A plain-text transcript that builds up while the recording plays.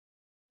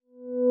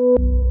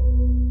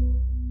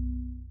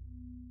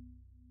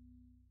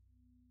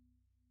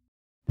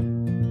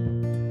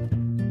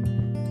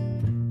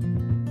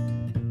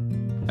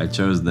I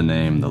chose the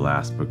name The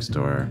Last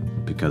Bookstore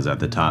because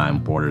at the time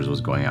Borders was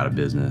going out of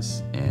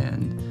business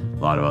and a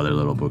lot of other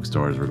little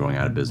bookstores were going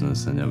out of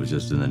business, and it was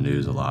just in the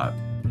news a lot.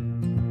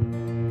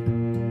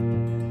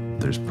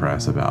 There's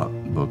press about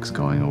books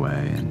going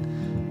away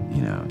and,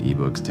 you know,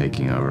 ebooks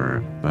taking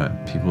over,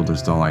 but people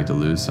just don't like to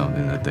lose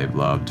something that they've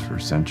loved for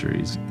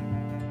centuries.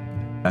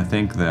 I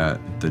think that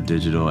the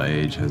digital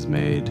age has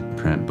made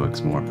print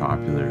books more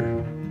popular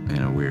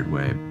in a weird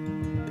way.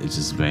 It's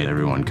just made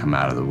everyone come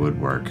out of the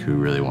woodwork who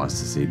really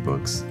wants to see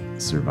books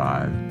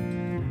survive.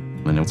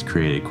 And it's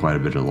created quite a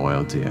bit of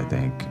loyalty, I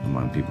think,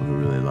 among people who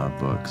really love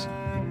books.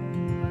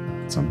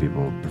 Some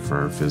people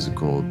prefer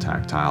physical,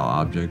 tactile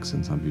objects,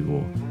 and some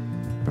people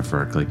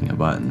prefer clicking a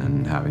button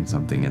and having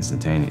something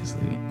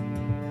instantaneously.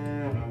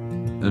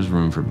 There's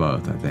room for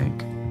both, I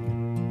think.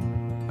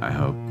 I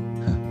hope.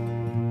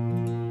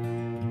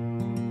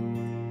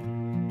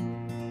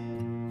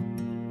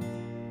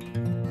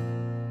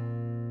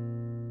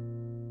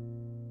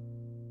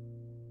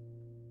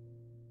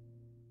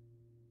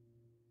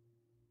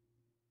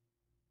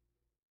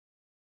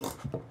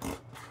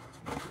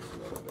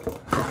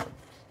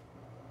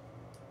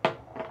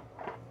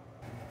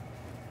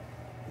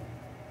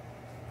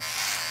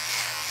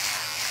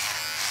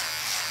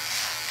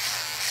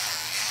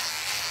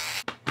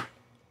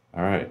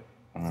 All right,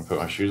 I'm gonna put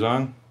my shoes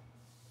on.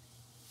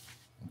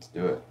 Let's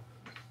do it.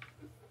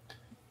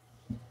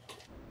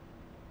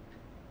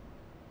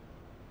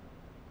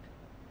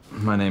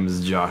 My name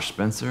is Josh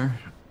Spencer.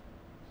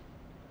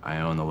 I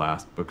own The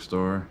Last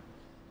Bookstore,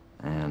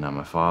 and I'm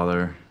a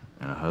father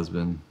and a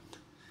husband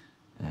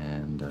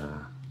and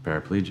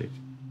paraplegic.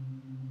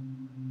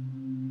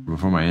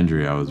 Before my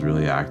injury, I was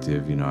really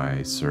active. You know, I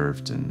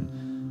surfed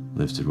and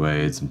lifted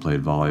weights and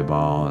played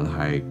volleyball and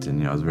hiked, and,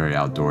 you know, I was very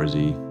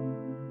outdoorsy.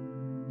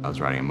 I was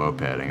riding a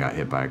moped and got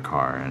hit by a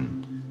car,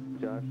 and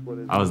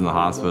I was in the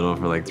hospital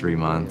for like 3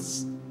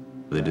 months.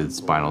 They did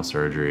spinal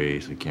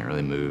surgery, so I can't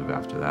really move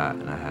after that,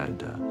 and I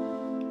had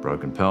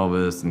broken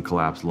pelvis and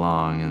collapsed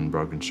lung and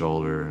broken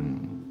shoulder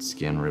and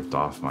skin ripped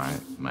off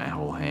my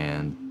whole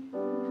hand.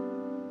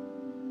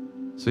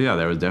 So yeah,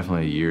 there was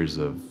definitely years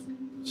of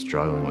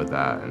struggling with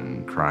that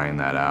and crying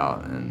that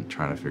out and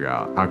trying to figure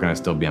out how can I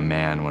still be a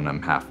man when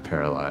I'm half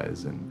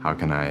paralyzed, and how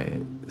can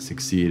I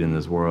succeed in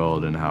this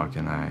world, and how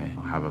can I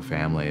have a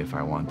family if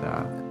I want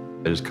that.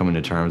 Just coming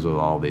to terms with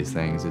all these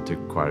things, it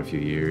took quite a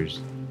few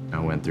years. I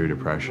went through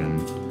depression.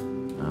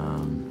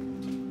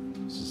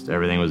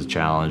 Everything was a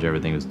challenge,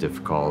 everything was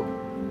difficult.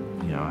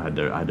 You know, I had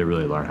to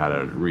really learn how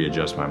to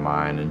readjust my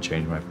mind and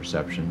change my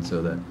perception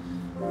so that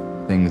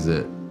things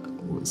that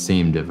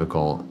seemed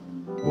difficult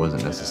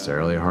wasn't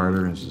necessarily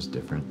harder, it was just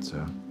different.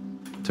 So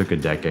it took a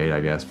decade, I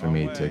guess, for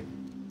me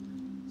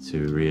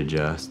to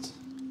readjust.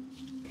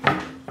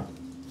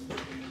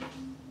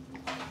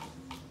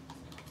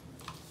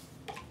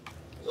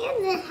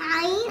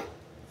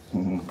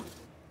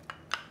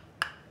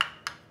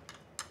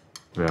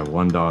 We have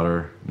one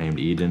daughter named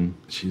Eden.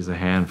 She's a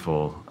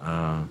handful.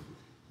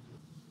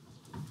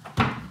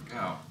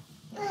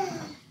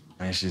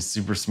 And she's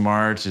super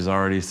smart. She's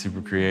already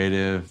super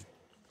creative.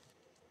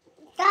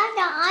 Dada,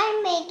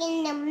 I'm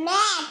making a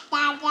mess,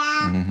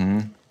 Dada. Mm-hmm.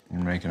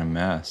 You're making a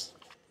mess.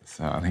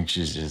 So I think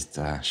she's just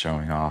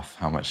showing off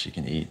how much she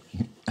can eat.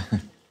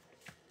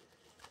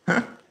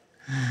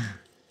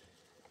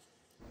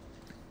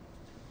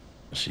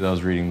 She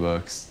loves reading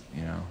books,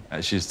 you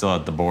know. She's still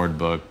at the board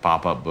book,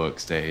 pop-up book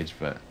stage,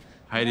 but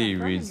Heidi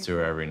reads to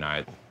her every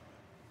night.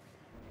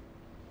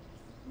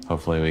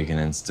 Hopefully we can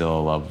instill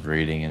a love of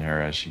reading in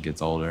her as she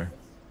gets older.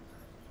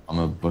 I'm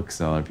a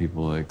bookseller.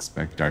 People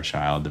expect our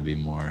child to be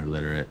more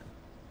literate.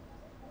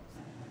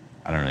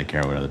 I don't really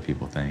care what other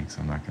people think, so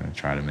I'm not gonna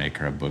try to make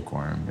her a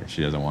bookworm if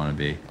she doesn't want to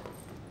be.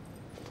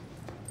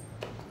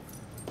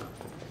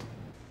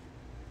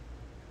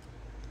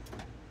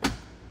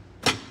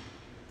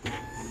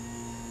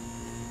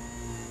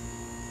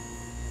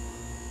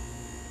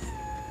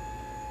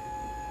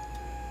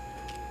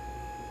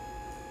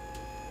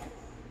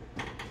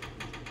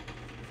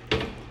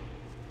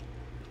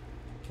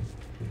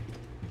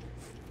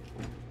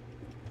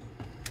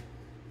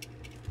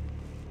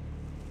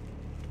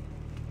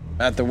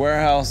 At the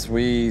warehouse,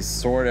 we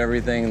sort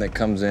everything that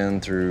comes in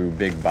through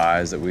big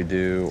buys that we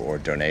do or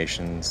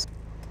donations.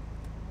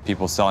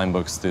 People selling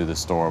books through the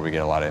store, we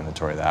get a lot of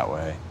inventory that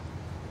way.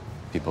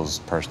 People's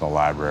personal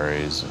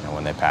libraries, you know,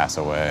 when they pass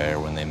away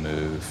or when they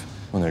move,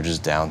 when they're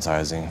just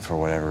downsizing for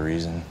whatever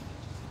reason.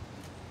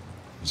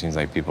 It seems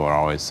like people are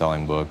always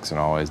selling books and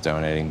always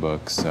donating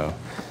books, so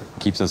it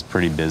keeps us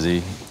pretty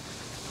busy.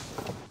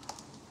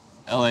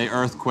 LA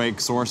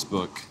earthquake source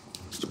book.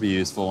 Should be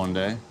useful one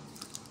day.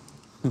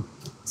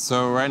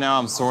 So right now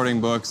I'm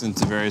sorting books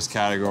into various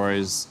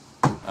categories.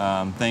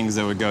 Things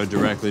that would go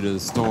directly to the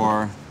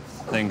store,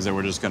 things that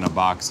we're just gonna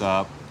box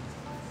up.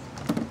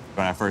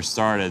 When I first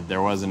started,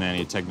 there wasn't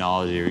any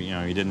technology, you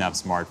know, you didn't have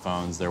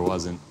smartphones, there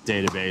wasn't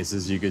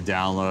databases you could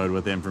download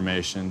with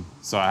information.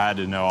 So I had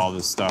to know all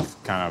this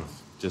stuff kind of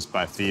just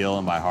by feel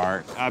and by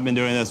heart. I've been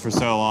doing this for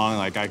so long,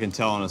 like I can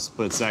tell in a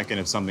split second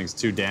if something's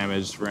too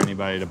damaged for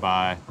anybody to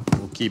buy.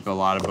 We'll keep a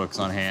lot of books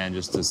on hand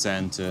just to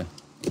send to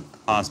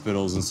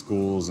hospitals and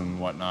schools and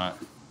whatnot.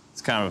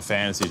 It's kind of a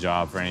fantasy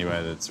job for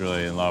anybody that's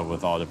really in love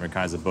with all different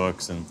kinds of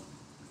books and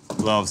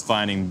loves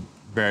finding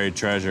buried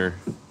treasure.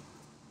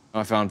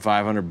 I found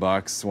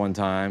 $500 one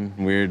time,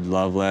 weird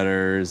love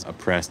letters, a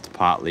pressed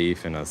pot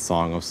leaf in a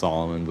Song of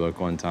Solomon book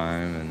one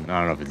time, and I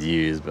don't know if it's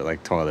used, but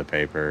like toilet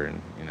paper,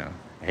 and you know,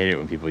 I hate it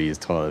when people use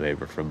toilet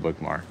paper for a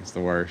bookmark. It's the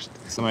worst.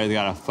 Somebody's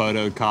got a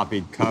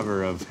photocopied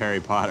cover of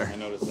Harry Potter. I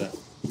noticed that.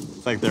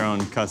 It's like their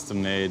own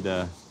custom-made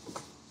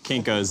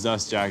Kinko's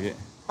dust jacket.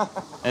 And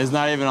it's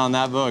not even on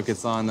that book.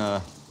 It's on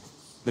The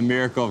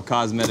Miracle of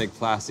Cosmetic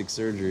Plastic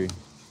Surgery.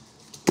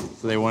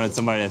 So they wanted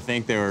somebody to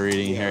think they were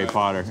reading Harry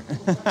Potter.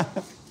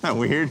 Isn't that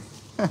weird?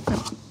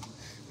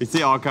 You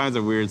see all kinds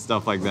of weird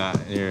stuff like that,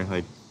 and you're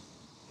like,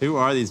 who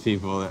are these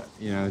people that,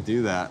 you know,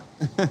 do that?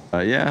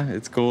 Yeah,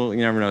 it's cool.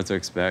 You never know what to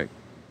expect.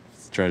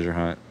 It's a treasure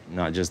hunt,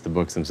 not just the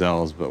books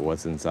themselves, but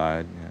what's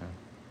inside. Yeah.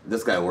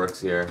 This guy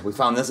works here. We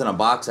found this in a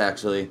box,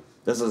 actually.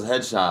 This is a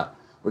headshot.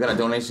 We got a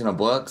donation of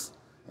books,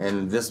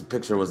 and this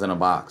picture was in a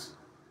box.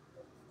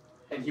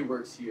 And he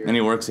works here. And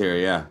he works here,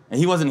 yeah. And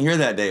he wasn't here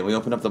that day. We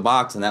opened up the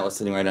box, and that was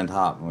sitting right on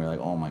top. And we were like,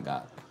 oh my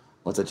God,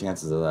 what's the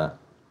chances of that?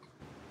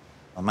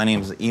 My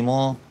name's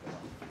Emil,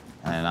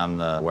 and I'm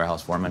the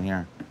warehouse foreman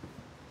here.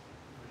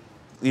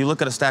 You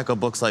look at a stack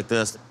of books like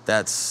this,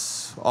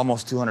 that's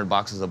almost 200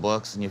 boxes of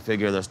books, and you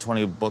figure there's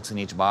 20 books in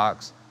each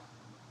box.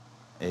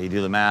 You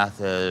do the math,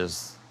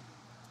 there's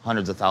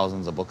hundreds of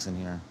thousands of books in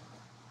here.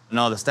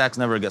 No, the stacks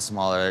never get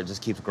smaller. It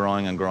just keeps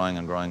growing and growing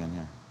and growing in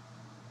here.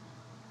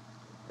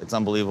 It's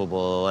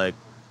unbelievable. Like,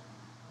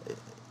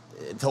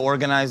 to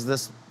organize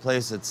this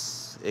place,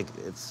 it's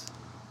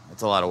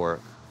a lot of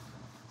work.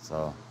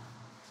 So,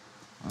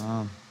 we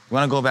want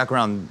to go back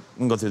around. We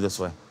can go through this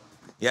way.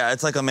 Yeah,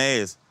 it's like a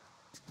maze.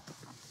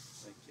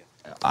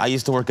 I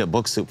used to work at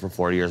Bookstore for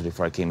 4 years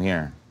before I came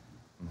here.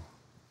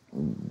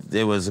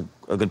 It was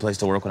a good place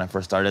to work when I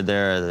first started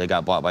there. They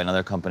got bought by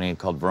another company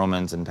called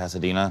Vromans in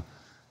Pasadena,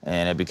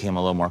 and it became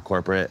a little more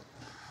corporate.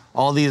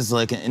 All these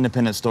like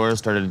independent stores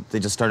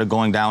just started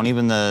going down.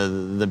 Even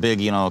the big,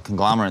 you know,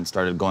 conglomerates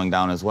started going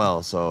down as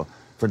well. So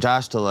for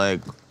Josh to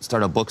like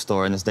start a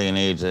bookstore in this day and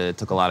age, it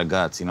took a lot of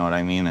guts, you know what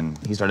I mean? And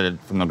he started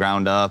from the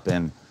ground up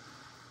and,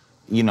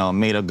 you know,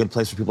 made a good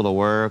place for people to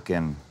work.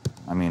 And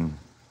I mean,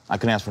 I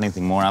couldn't ask for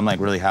anything more. I'm like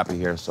really happy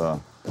here,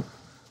 so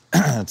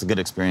it's a good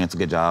experience, a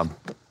good job.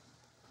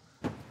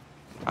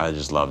 I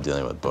just love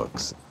dealing with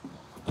books.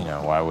 You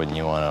know, why wouldn't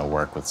you want to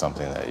work with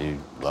something that you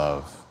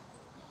love?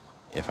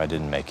 If I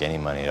didn't make any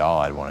money at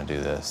all, I'd want to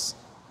do this.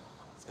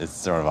 It's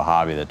sort of a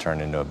hobby that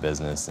turned into a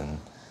business and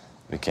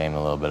became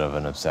a little bit of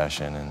an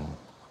obsession, and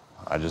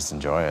I just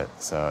enjoy it.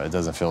 So it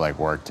doesn't feel like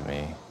work to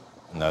me.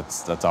 And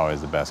that's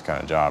always the best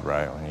kind of job,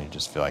 right? When you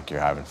just feel like you're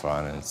having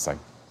fun, and it's like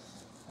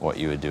what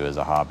you would do as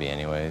a hobby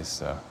anyways,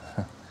 so.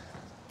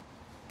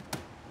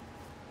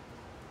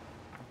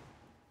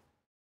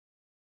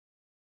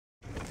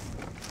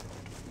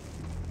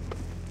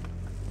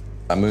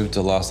 I moved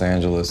to Los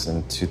Angeles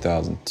in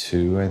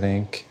 2002, I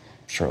think,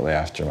 shortly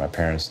after my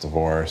parents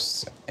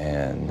divorced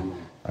and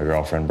my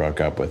girlfriend broke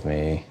up with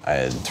me. I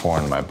had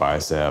torn my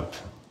bicep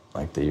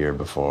like the year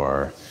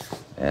before,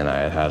 and I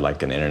had had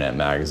like an internet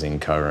magazine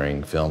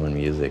covering film and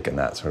music, and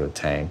that sort of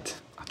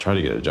tanked. I tried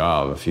to get a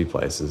job a few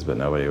places, but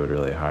nobody would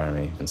really hire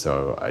me. And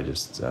so I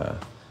just,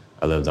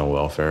 I lived on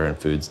welfare and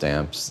food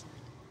stamps.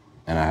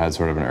 And I had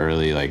sort of an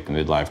early like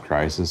midlife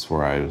crisis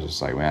where I was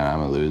just like, man,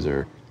 I'm a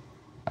loser.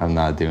 I'm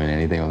not doing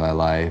anything with my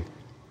life.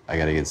 I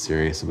gotta get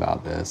serious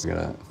about this. I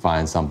gotta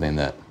find something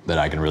that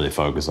I can really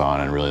focus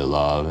on and really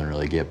love and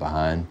really get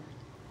behind.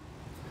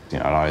 You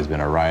know, I'd always been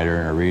a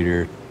writer and a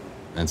reader,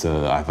 and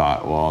so I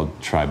thought, well, I'll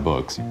try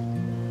books.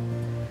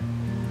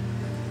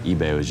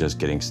 eBay was just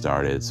getting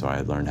started, so I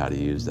had learned how to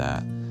use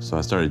that. So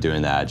I started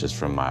doing that just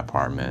from my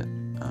apartment,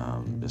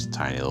 just a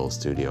tiny little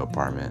studio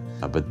apartment.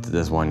 But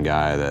this one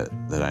guy that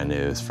I knew,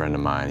 this friend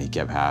of mine, he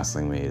kept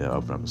hassling me to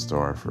open up a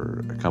store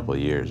for a couple of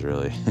years,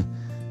 really.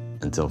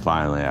 Until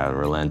finally I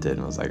relented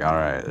and was like, all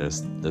right,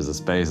 there's a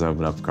space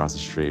open up across the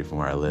street from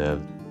where I live.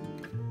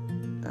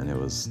 And it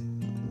was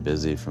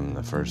busy from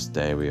the first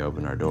day we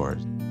opened our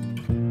doors.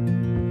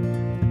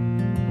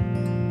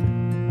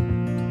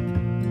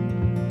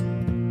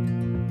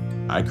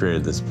 I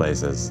created this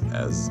place as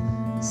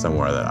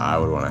somewhere that I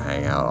would want to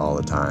hang out all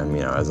the time,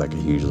 you know, as like a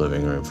huge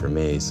living room for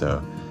me.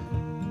 So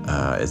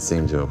it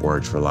seemed to have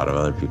worked for a lot of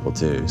other people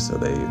too. So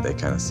they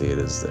kind of see it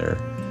as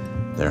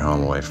their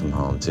home away from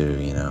home too,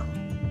 you know.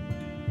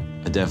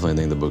 I definitely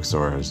think the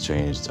bookstore has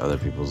changed other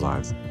people's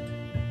lives.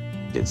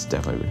 It's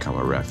definitely become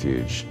a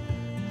refuge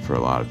for a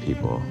lot of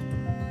people.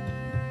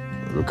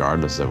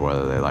 Regardless of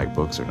whether they like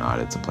books or not,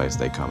 it's a place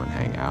they come and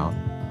hang out.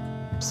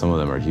 Some of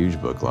them are huge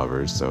book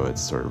lovers, so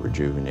it's sort of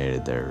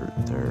rejuvenated their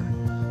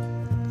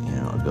you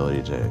know,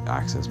 ability to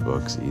access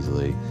books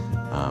easily.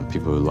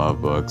 People who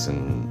love books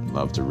and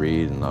love to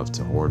read and love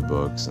to hoard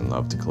books and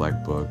love to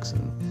collect books.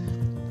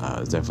 And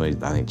It's definitely,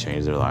 I think,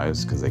 changed their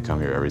lives because they come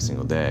here every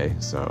single day.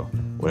 So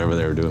whatever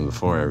they were doing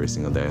before every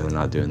single day, they're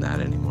not doing that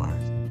anymore.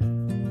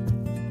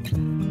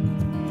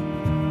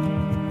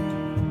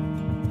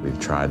 We've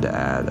tried to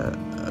add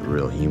a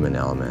real human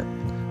element.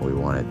 We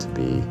want it to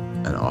be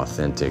an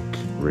authentic,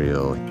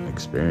 real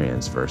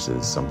experience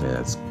versus something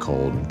that's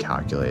cold and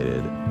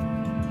calculated.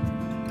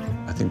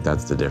 I think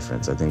that's the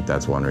difference. I think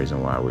that's one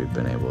reason why we've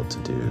been able to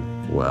do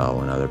well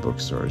when other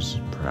bookstores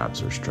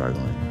perhaps are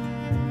struggling.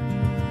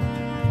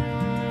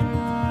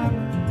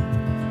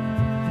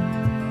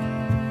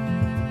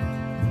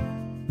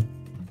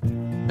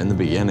 In the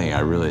beginning,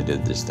 I really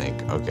did just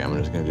think, okay, I'm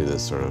just gonna do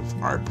this sort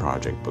of art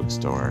project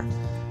bookstore.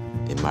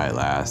 It might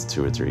last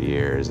 2 or 3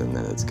 years and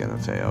then it's gonna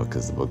fail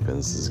because the book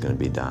business is gonna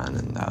be done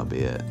and that'll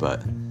be it.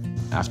 But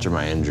after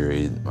my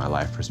injury, my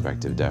life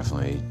perspective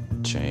definitely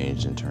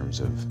changed in terms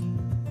of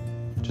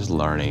just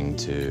learning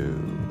to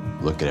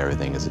look at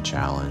everything as a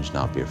challenge,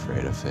 not be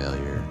afraid of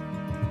failure.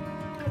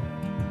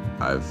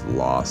 I've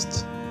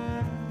lost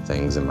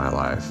things in my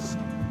life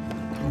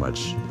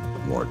much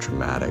more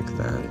traumatic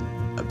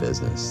than a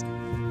business.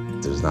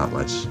 There's not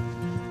much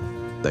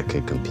that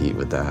could compete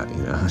with that,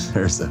 you know.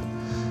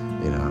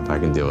 If I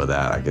can deal with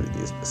that, I could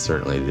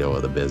certainly deal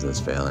with a business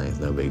failing. It's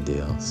no big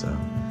deal, so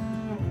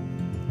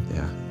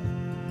yeah,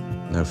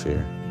 no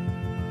fear.